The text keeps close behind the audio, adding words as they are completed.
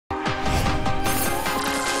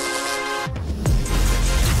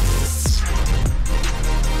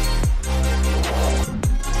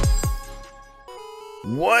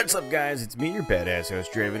What's up, guys? It's me, your badass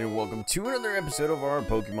host Draven, and welcome to another episode of our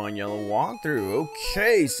Pokemon Yellow walkthrough.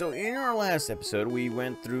 Okay, so in our last episode, we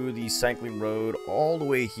went through the cycling road all the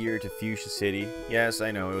way here to Fuchsia City. Yes,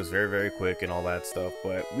 I know, it was very quick and all that stuff,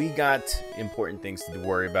 but we got important things to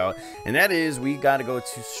worry about, and that is we got to go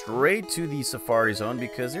straight to the Safari Zone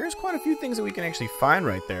because there's quite a few things that we can actually find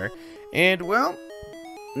right there. And, well,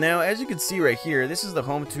 now, as you can see right here, this is the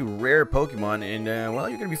home to rare Pokemon, and, well,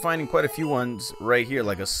 you're going to be finding quite a few ones right here,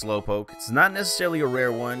 like a Slowpoke. It's not necessarily a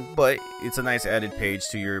rare one, but it's a nice added page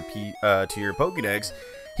to your Pokédex.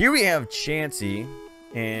 Here we have Chansey,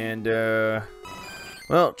 and,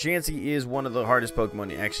 well, Chansey is one of the hardest Pokemon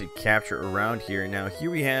to actually capture around here. Now,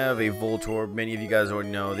 here we have a Voltorb. Many of you guys already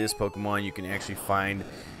know this Pokemon you can actually find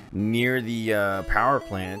near the power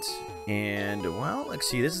plant. And, well, let's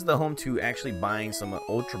see, this is the home to actually buying some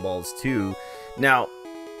Ultra Balls too. Now,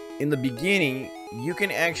 in the beginning, you can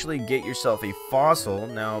actually get yourself a fossil.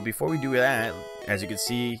 Now, before we do that, as you can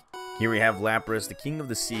see, here we have Lapras, the King of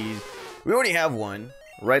the Seas. We already have one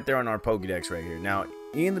right there on our Pokédex right here. Now,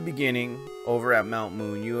 in the beginning, over at Mount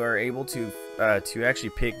Moon, you are able to actually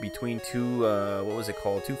pick between two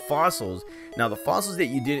two fossils. Now, the fossil that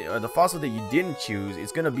you didn't choose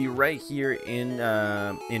is gonna be right here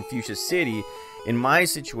in Fuchsia City. In my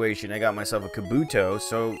situation, I got myself a Kabuto,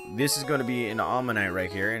 so this is gonna be an Ammonite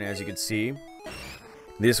right here, and as you can see,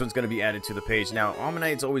 this one's gonna be added to the page. Now,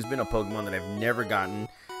 Ammonite's always been a Pokemon that I've never gotten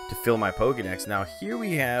to fill my Pokédex. Now, here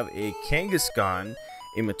we have a Kangaskhan,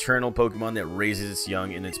 a maternal Pokemon that raises its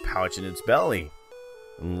young in its pouch in its belly.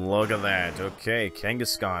 Look at that. Okay,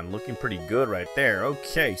 Kangaskhan looking pretty good right there.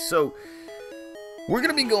 Okay, so we're going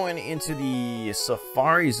to be going into the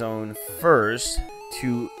Safari Zone first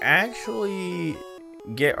to actually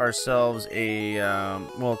get ourselves a,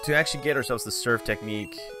 the Surf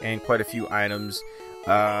Technique and quite a few items.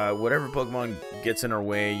 Whatever Pokemon gets in our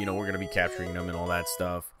way, you know, we're going to be capturing them and all that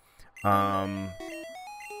stuff.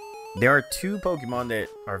 There are two Pokemon that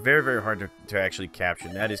are very hard to actually capture,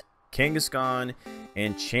 and that is Kangaskhan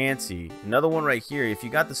and Chansey. Another one right here, if you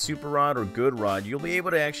got the Super Rod or Good Rod, you'll be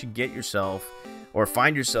able to actually get yourself or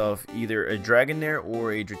find yourself either a Dragonair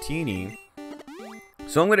or a Dratini.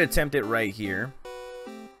 So I'm going to attempt it right here,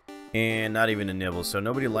 and not even a nibble, so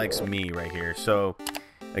nobody likes me right here. So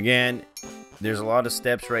again, there's a lot of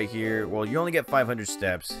steps right here. Well, you only get 500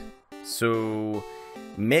 steps, so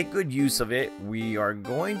make good use of it. We are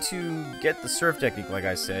going to get the Surf Technique, like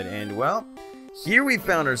I said, and, well, here we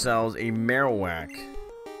found ourselves a Marowak.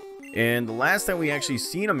 And the last time we actually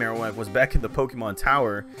seen a Marowak was back in the Pokemon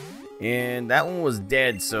Tower, and that one was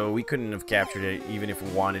dead, so we couldn't have captured it even if we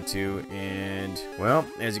wanted to. And, well,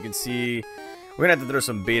 as you can see, we're gonna have to throw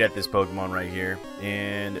some bait at this Pokemon right here,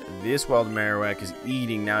 and this wild Marowak is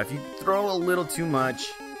eating. Now, if you throw a little too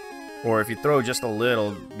much, or if you throw just a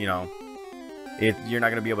little, you know, you're not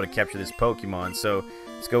gonna be able to capture this Pokemon. So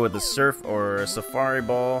let's go with the Surf or Safari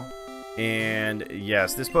Ball. And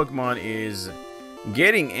yes, this Pokemon is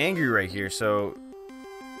getting angry right here, so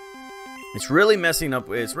it's really messing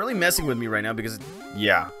with me right now because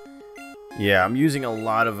yeah, I'm using a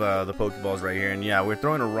lot of the Pokeballs right here, and yeah, we're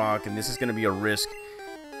throwing a rock, and this is going to be a risk.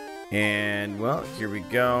 And, well, here we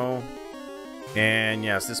go. And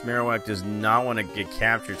yes, this Marowak does not want to get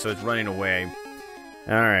captured, so it's running away.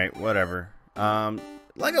 Alright, whatever.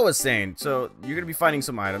 Like I was saying, so you're going to be finding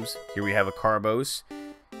some items. Here we have a Carbos.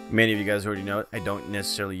 Many of you guys already know it. I don't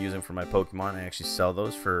necessarily use them for my Pokemon. I actually sell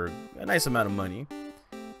those for a nice amount of money.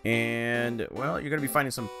 And, well, you're going to be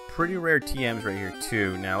finding some pretty rare TMs right here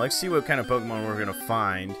too. Now, let's see what kind of Pokemon we're going to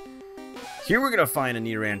find. Here we're going to find a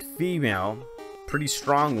Nidoran female. Pretty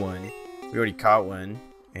strong one. We already caught one.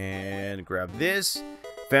 And grab this.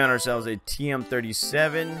 Found ourselves a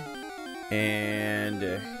TM37.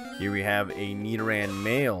 And here we have a Nidoran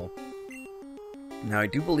male. Now, I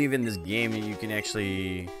do believe in this game you can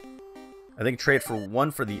actually, I think, trade for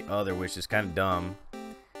one for the other, which is kind of dumb.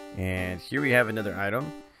 And here we have another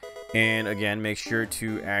item. And again, make sure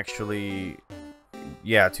to actually,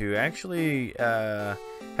 have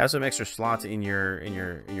some extra slots in your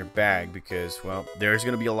bag, because, well, there's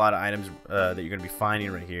going to be a lot of items that you're going to be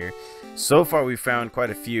finding right here. So far, we found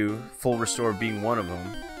quite a few, Full Restore being one of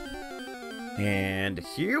them. And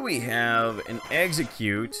here we have an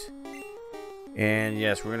Execute. And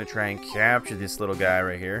yes, we're going to try and capture this little guy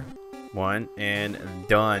right here. One, and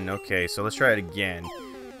done. Okay, so let's try it again.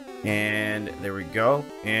 And there we go.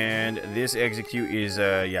 And this Execute is,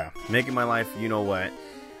 making my life, you know what.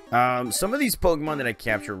 Some of these Pokemon that I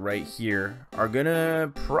capture right here are going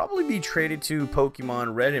to probably be traded to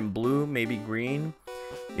Pokemon Red and Blue, maybe Green,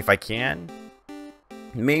 if I can.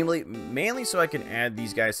 Mainly so I can add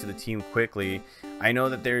these guys to the team quickly. I know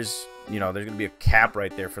that there's going to be a cap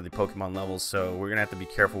right there for the Pokemon levels, so we're going to have to be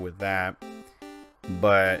careful with that.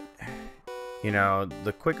 But,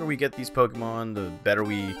 the quicker we get these Pokemon, the better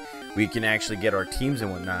we can actually get our teams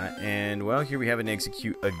and whatnot. And, well, here we have an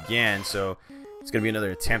Execute again, so it's going to be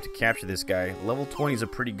another attempt to capture this guy. Level 20 is a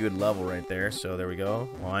pretty good level right there, so there we go.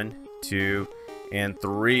 1, 2, and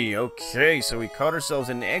 3. Okay, so we caught ourselves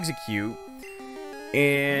an Execute,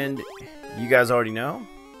 and you guys already know,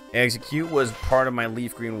 Execute was part of my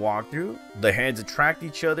Leaf Green walkthrough. The heads attract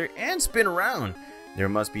each other and spin around. There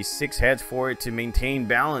must be 6 heads for it to maintain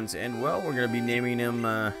balance, and, well, we're going to be naming him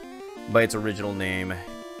by its original name,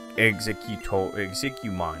 Execumon.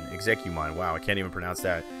 Wow, I can't even pronounce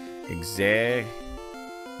that. Execumon.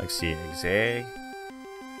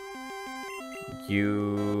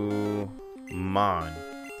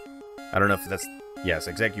 I don't know if that's... Yes,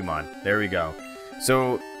 Execumon. There we go.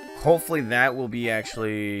 So, hopefully that will be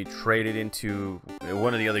actually traded into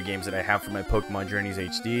one of the other games that I have for my Pokemon Journeys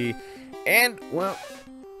HD. And, well,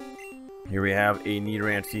 here we have a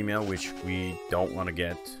Nidoran female, which we don't want to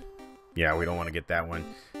get. Yeah, we don't want to get that one.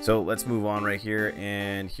 So let's move on right here.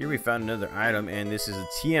 And here we found another item, and this is a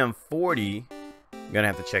TM40. I'm going to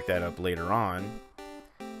have to check that up later on.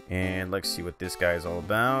 And let's see what this guy is all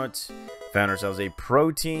about. Found ourselves a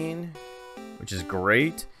protein, which is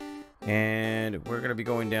great. And we're going to be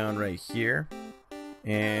going down right here.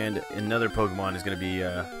 And another Pokemon is going to be,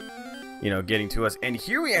 getting to us. And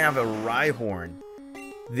here we have a Rhyhorn.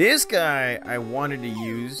 This guy I wanted to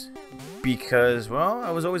use because, well,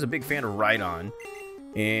 I was always a big fan of Rhydon.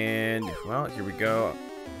 And, well, here we go.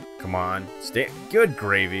 Come on. Stay. Good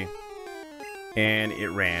gravy. And it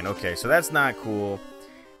ran. Okay, so that's not cool.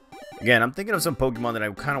 Again, I'm thinking of some Pokemon that I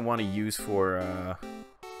kind of want to use for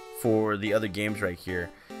the other games right here.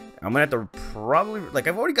 I'm going to have to probably... Like,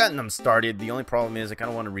 I've already gotten them started. The only problem is I kind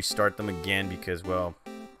of want to restart them again because, well,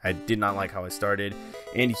 I did not like how I started.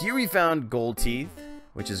 And here we found Gold Teeth,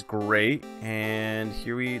 which is great. And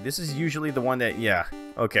here this is usually the one that... Yeah,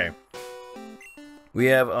 okay. We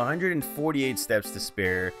have 148 steps to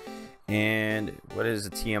spare. And what is a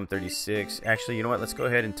TM36? Actually, you know what? Let's go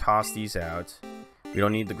ahead and toss these out. We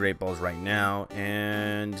don't need the Great Balls right now.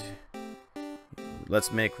 And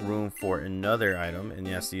let's make room for another item. And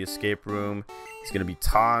yes, the escape room is going to be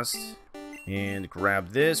tossed. And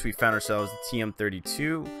grab this. We found ourselves the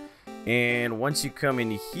TM32. And once you come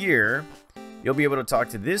in here, you'll be able to talk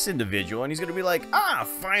to this individual. And he's going to be like, ah,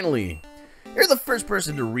 finally. You're the first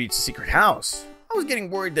person to reach the secret house. I was getting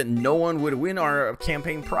worried that no one would win our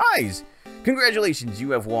campaign prize. Congratulations,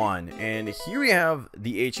 you have won. And here we have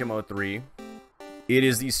the HM03. It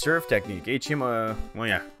is the surf technique. well,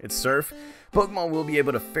 yeah, it's surf. Pokemon will be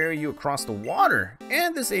able to ferry you across the water.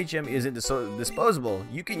 And this HM isn't disposable.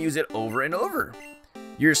 You can use it over and over.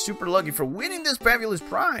 You're super lucky for winning this fabulous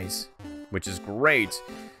prize, which is great.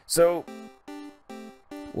 So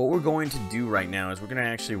what we're going to do right now is we're going to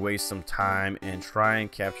actually waste some time and try and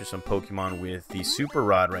capture some Pokemon with the Super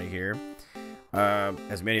Rod right here.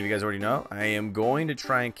 As many of you guys already know, I am going to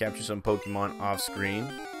try and capture some Pokemon off screen.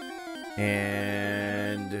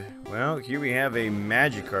 And, well, here we have a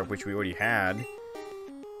Magikarp, which we already had.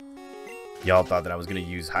 Y'all thought that I was going to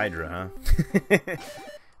use Hydra, huh?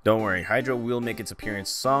 Don't worry, Hydra will make its appearance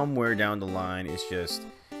somewhere down the line. It's just...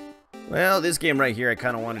 Well, this game right here, I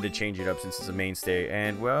kind of wanted to change it up since it's a mainstay.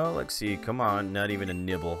 And, well, let's see. Come on, not even a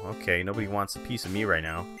nibble. Okay, nobody wants a piece of me right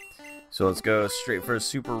now. So let's go straight for a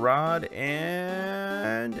Super Rod.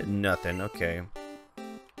 And nothing. Okay.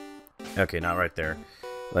 Okay, not right there.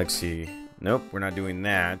 Let's see. Nope, we're not doing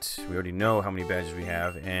that. We already know how many badges we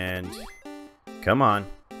have. And come on.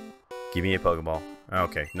 Give me a Pokeball.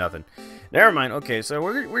 Okay, nothing. Never mind. Okay, so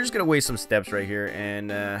we're just going to waste some steps right here.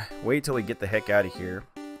 And wait till we get the heck out of here.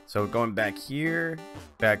 So going back here,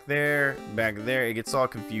 back there, it gets all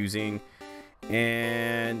confusing.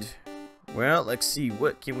 And, well, let's see,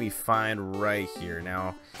 what can we find right here?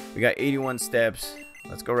 Now, we got 81 steps.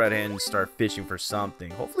 Let's go right ahead and start fishing for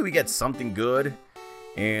something. Hopefully we get something good.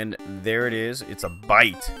 And there it is. It's a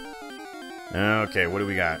bite. Okay, what do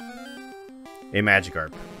we got? A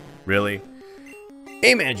Magikarp. Really?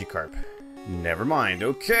 A Magikarp. Never mind.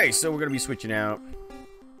 Okay, so we're going to be switching out.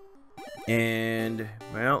 And,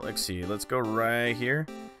 well, let's see. Let's go right here.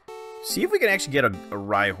 See if we can actually get a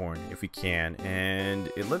Rhyhorn, if we can.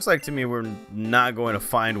 And it looks like to me we're not going to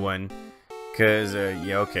find one. Because,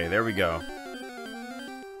 yeah, okay, there we go.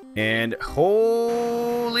 And,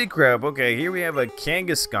 holy crap. Okay, here we have a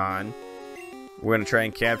Kangaskhan. We're going to try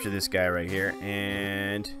and capture this guy right here.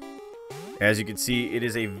 And, as you can see, it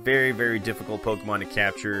is a very, very difficult Pokemon to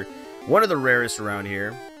capture. One of the rarest around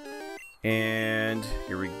here. And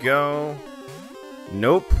here we go.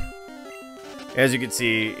 Nope. As you can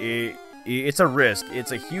see, it's a risk.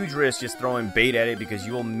 It's a huge risk just throwing bait at it because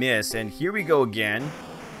you will miss. And here we go again.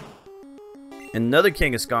 Another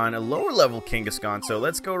Kangaskhan, a lower level Kangaskhan. So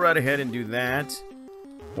let's go right ahead and do that.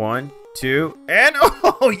 1, 2, and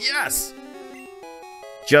oh, yes!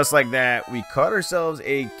 Just like that, we caught ourselves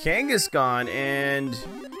a Kangaskhan, and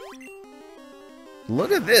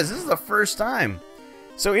look at this. This is the first time.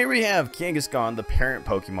 So here we have Kangaskhan, the parent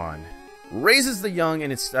Pokemon. Raises the young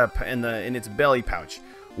in its belly pouch.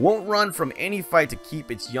 Won't run from any fight to keep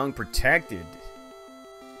its young protected.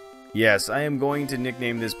 Yes, I am going to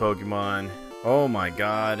nickname this Pokemon. Oh my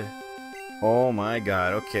god. Oh my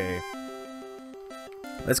god. Okay.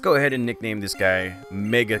 Let's go ahead and nickname this guy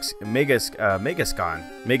Megascon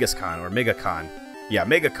or Megacon. Yeah,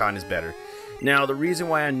 Megacon is better. Now, the reason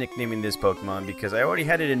why I'm nicknaming this Pokemon, because I already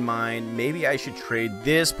had it in mind. Maybe I should trade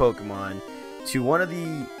this Pokemon to one of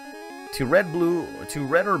the to red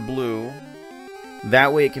or blue.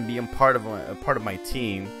 That way, it can be a part of my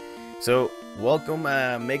team. So, welcome,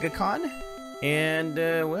 Megacon. And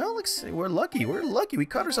well, let's see, we're lucky. We're lucky. We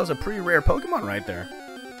caught ourselves a pretty rare Pokemon right there.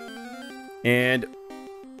 And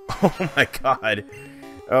oh my god.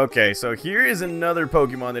 Okay, so here is another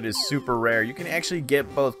Pokemon that is super rare. You can actually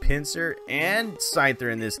get both Pinsir and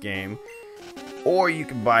Scyther in this game. Or you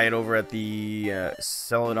can buy it over at the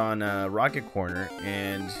Celadon Rocket Corner.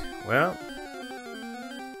 And, well,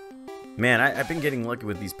 man, I've been getting lucky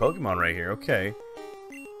with these Pokemon right here. Okay.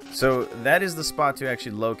 So that is the spot to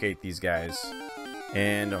actually locate these guys.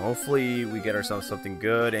 And hopefully we get ourselves something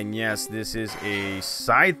good. And yes, this is a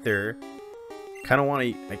Scyther. I kind of want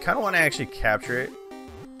to actually capture it.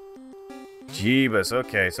 Jeebus.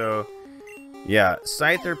 Okay, so yeah,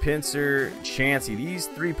 Scyther, Pinsir, Chansey. These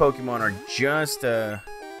three Pokemon are just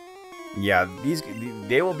yeah,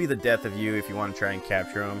 they will be the death of you if you want to try and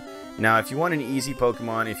capture them. Now, if you want an easy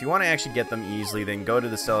Pokemon, if you want to actually get them easily, then go to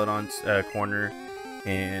the Celadon corner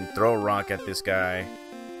and throw a rock at this guy,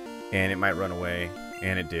 and it might run away,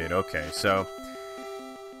 and it did. Okay, so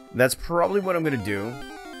that's probably what I'm gonna do.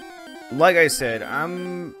 Like I said,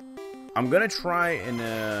 I'm gonna try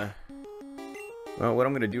and well, what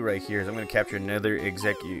I'm gonna do right here is I'm gonna capture another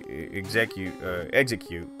execute,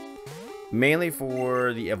 mainly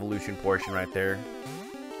for the evolution portion right there.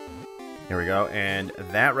 There we go, and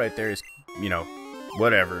that right there is, you know,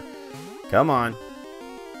 whatever. Come on.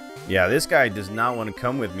 Yeah, this guy does not want to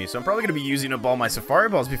come with me, so I'm probably gonna be using up all my Safari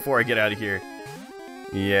Balls before I get out of here.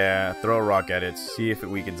 Yeah, throw a rock at it, see if it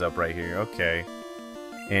weakens up right here. Okay.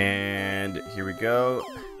 And here we go.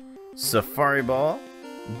 Safari Ball.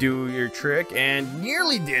 Do your trick. And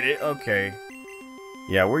nearly did it. Okay.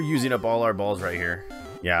 Yeah, we're using up all our balls right here.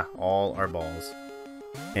 Yeah, all our balls.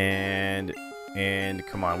 And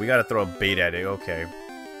come on. We got to throw a bait at it. Okay.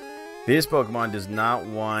 This Pokemon does not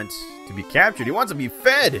want to be captured. He wants to be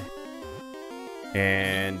fed.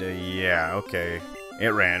 And yeah, okay. It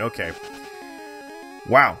ran. Okay.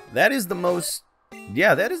 Wow. That is the most...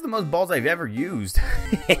 Yeah, that is the most balls I've ever used.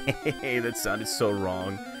 That sounded so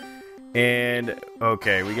wrong. And,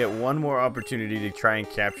 okay, we get one more opportunity to try and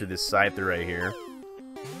capture this Scyther right here.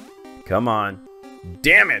 Come on.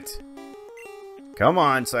 Damn it! Come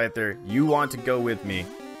on, Scyther. You want to go with me.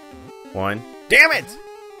 One. Damn it!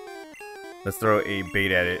 Let's throw a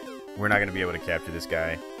bait at it. We're not going to be able to capture this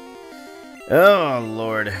guy. Oh,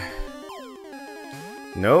 Lord.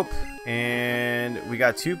 Nope. And we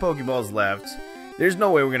got 2 Pokeballs left. There's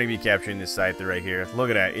no way we're going to be capturing this Scyther right here. Look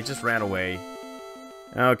at that. It just ran away.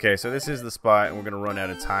 Okay, so this is the spot, and we're going to run out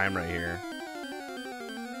of time right here.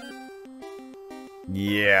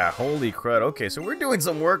 Yeah, holy crud. Okay, so we're doing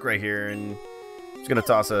some work right here, and I'm just going to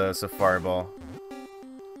toss a Safari Ball.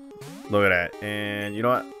 Look at that. And you know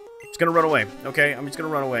what? I'm just going to run away. Okay, I'm just going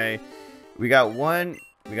to run away. We got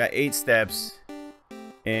 8 steps,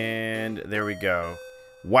 and there we go.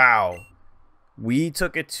 Wow. We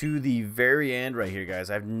took it to the very end right here, guys.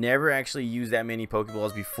 I've never actually used that many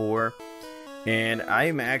Pokeballs before, and I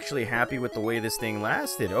am actually happy with the way this thing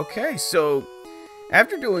lasted. Okay, so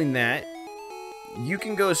after doing that, you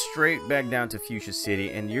can go straight back down to Fuchsia City,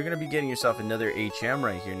 and you're going to be getting yourself another HM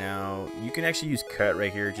right here. Now, you can actually use Cut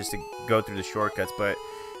right here just to go through the shortcuts, but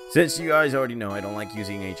since you guys already know I don't like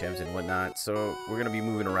using HMs and whatnot, so we're going to be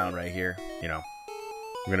moving around right here. You know,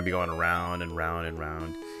 we're going to be going around and round and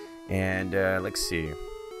round. And let's see.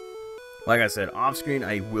 Like I said, off screen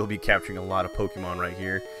I will be capturing a lot of Pokemon right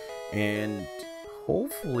here, and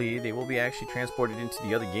hopefully they will be actually transported into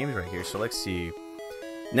the other games right here. So let's see.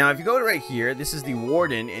 Now, if you go to right here, this is the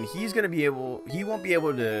warden, and he's going to be able, he won't be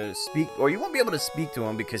able to speak, or you won't be able to speak to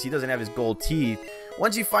him because he doesn't have his gold teeth.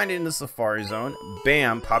 Once you find it in the Safari Zone,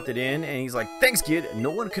 bam, popped it in, and he's like, thanks, kid.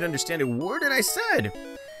 No one could understand a word that I said.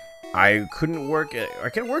 I couldn't work, I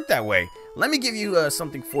can't work that way. Let me give you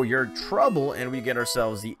something for your trouble, and we get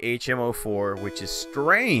ourselves the HM04, which is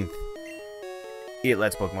Strength. It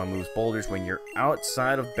lets Pokemon move boulders when you're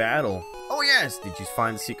outside of battle. Oh yes, did you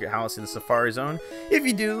find the secret house in the Safari Zone? If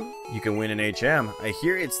you do, you can win an HM. I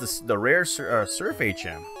hear it's the rare Surf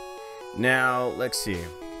HM. Now, let's see.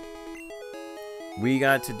 We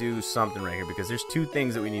got to do something right here because there's two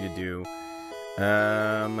things that we need to do.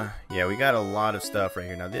 Yeah, we got a lot of stuff right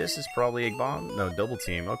here. Now, this is probably Egg Bomb. No, Double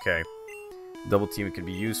Team. Okay. Double Team, it could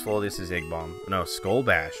be useful. This is Egg Bomb. No, Skull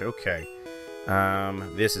Bash. Okay.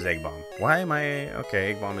 This is Egg Bomb. Why am I...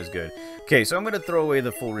 Okay, Egg Bomb is good. Okay, so I'm going to throw away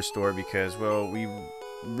the full restore because, well, we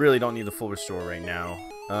really don't need the full restore right now.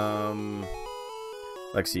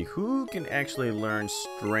 Let's see. Who can actually learn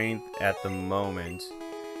Strength at the moment?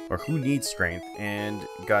 Or who needs Strength? And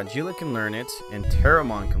Godzilla can learn it, and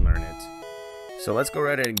Terramon can learn it. So let's go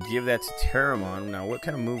right ahead and give that to Terramon. Now, what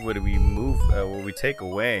kind of move would we will we take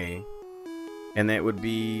away? And that would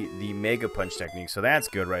be the Mega Punch technique. So that's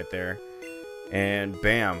good right there. And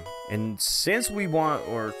bam. And since we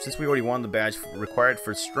already won the badge required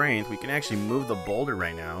for Strength, we can actually move the boulder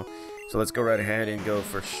right now. So let's go right ahead and go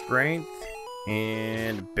for Strength.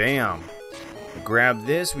 And bam. Grab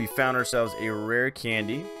this. We found ourselves a rare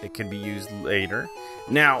candy that can be used later.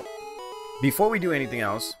 Now, before we do anything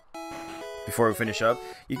else, before we finish up,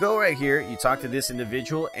 you go right here, you talk to this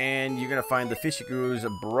individual, and you're going to find the Fishy Guru's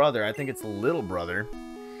brother. I think it's the little brother.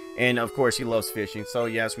 And of course, he loves fishing, so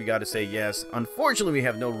yes, we got to say yes. Unfortunately, we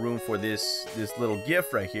have no room for this little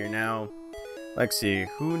gift right here. Now, let's see,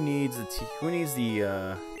 who needs this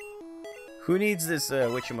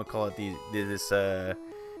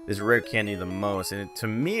this rare candy the most? And to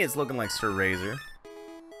me, it's looking like Sir Razor.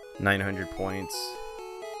 900 points.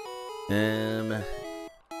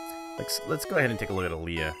 Let's go ahead and take a look at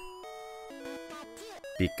Aaliyah.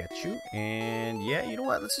 Pikachu, and yeah, you know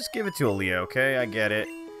what? Let's just give it to Aaliyah, okay? I get it.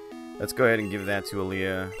 Let's go ahead and give that to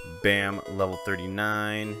Aaliyah. Bam, level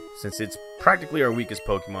 39. Since it's practically our weakest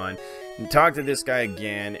Pokemon. And talk to this guy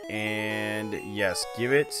again, and yes,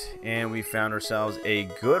 give it. And we found ourselves a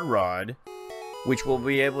good rod, which will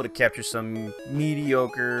be able to capture some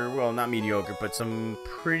mediocre, well, not mediocre, but some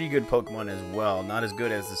pretty good Pokemon as well. Not as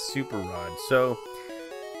good as the Super Rod. So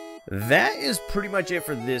that is pretty much it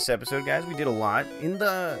for this episode, guys. We did a lot. In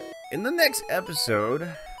the next episode,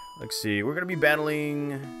 let's see, we're gonna be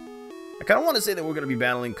battling. I kind of want to say that we're gonna be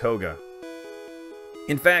battling Koga.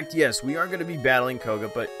 In fact, yes, we are gonna be battling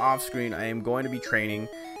Koga, but off screen, I am going to be training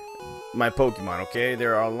my Pokemon. Okay,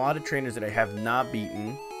 there are a lot of trainers that I have not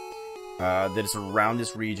beaten. That is around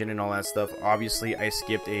this region and all that stuff. Obviously, I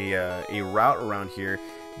skipped a route around here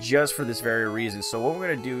just for this very reason. So what we're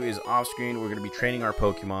going to do is off screen, we're going to be training our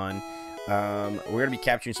Pokemon. We're going to be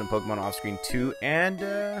capturing some Pokemon off screen too. And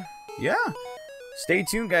yeah, stay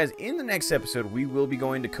tuned, guys. In the next episode, we will be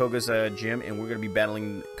going to Koga's gym, and we're going to be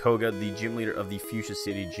battling Koga, the gym leader of the Fuchsia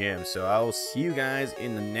City Gym. So I will see you guys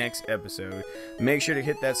in the next episode. Make sure to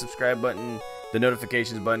hit that subscribe button, the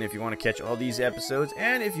notifications button if you want to catch all these episodes,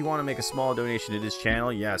 and if you want to make a small donation to this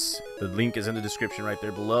channel, yes, the link is in the description right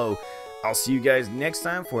there below. I'll see you guys next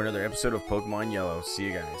time for another episode of Pokemon Yellow. See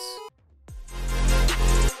you guys.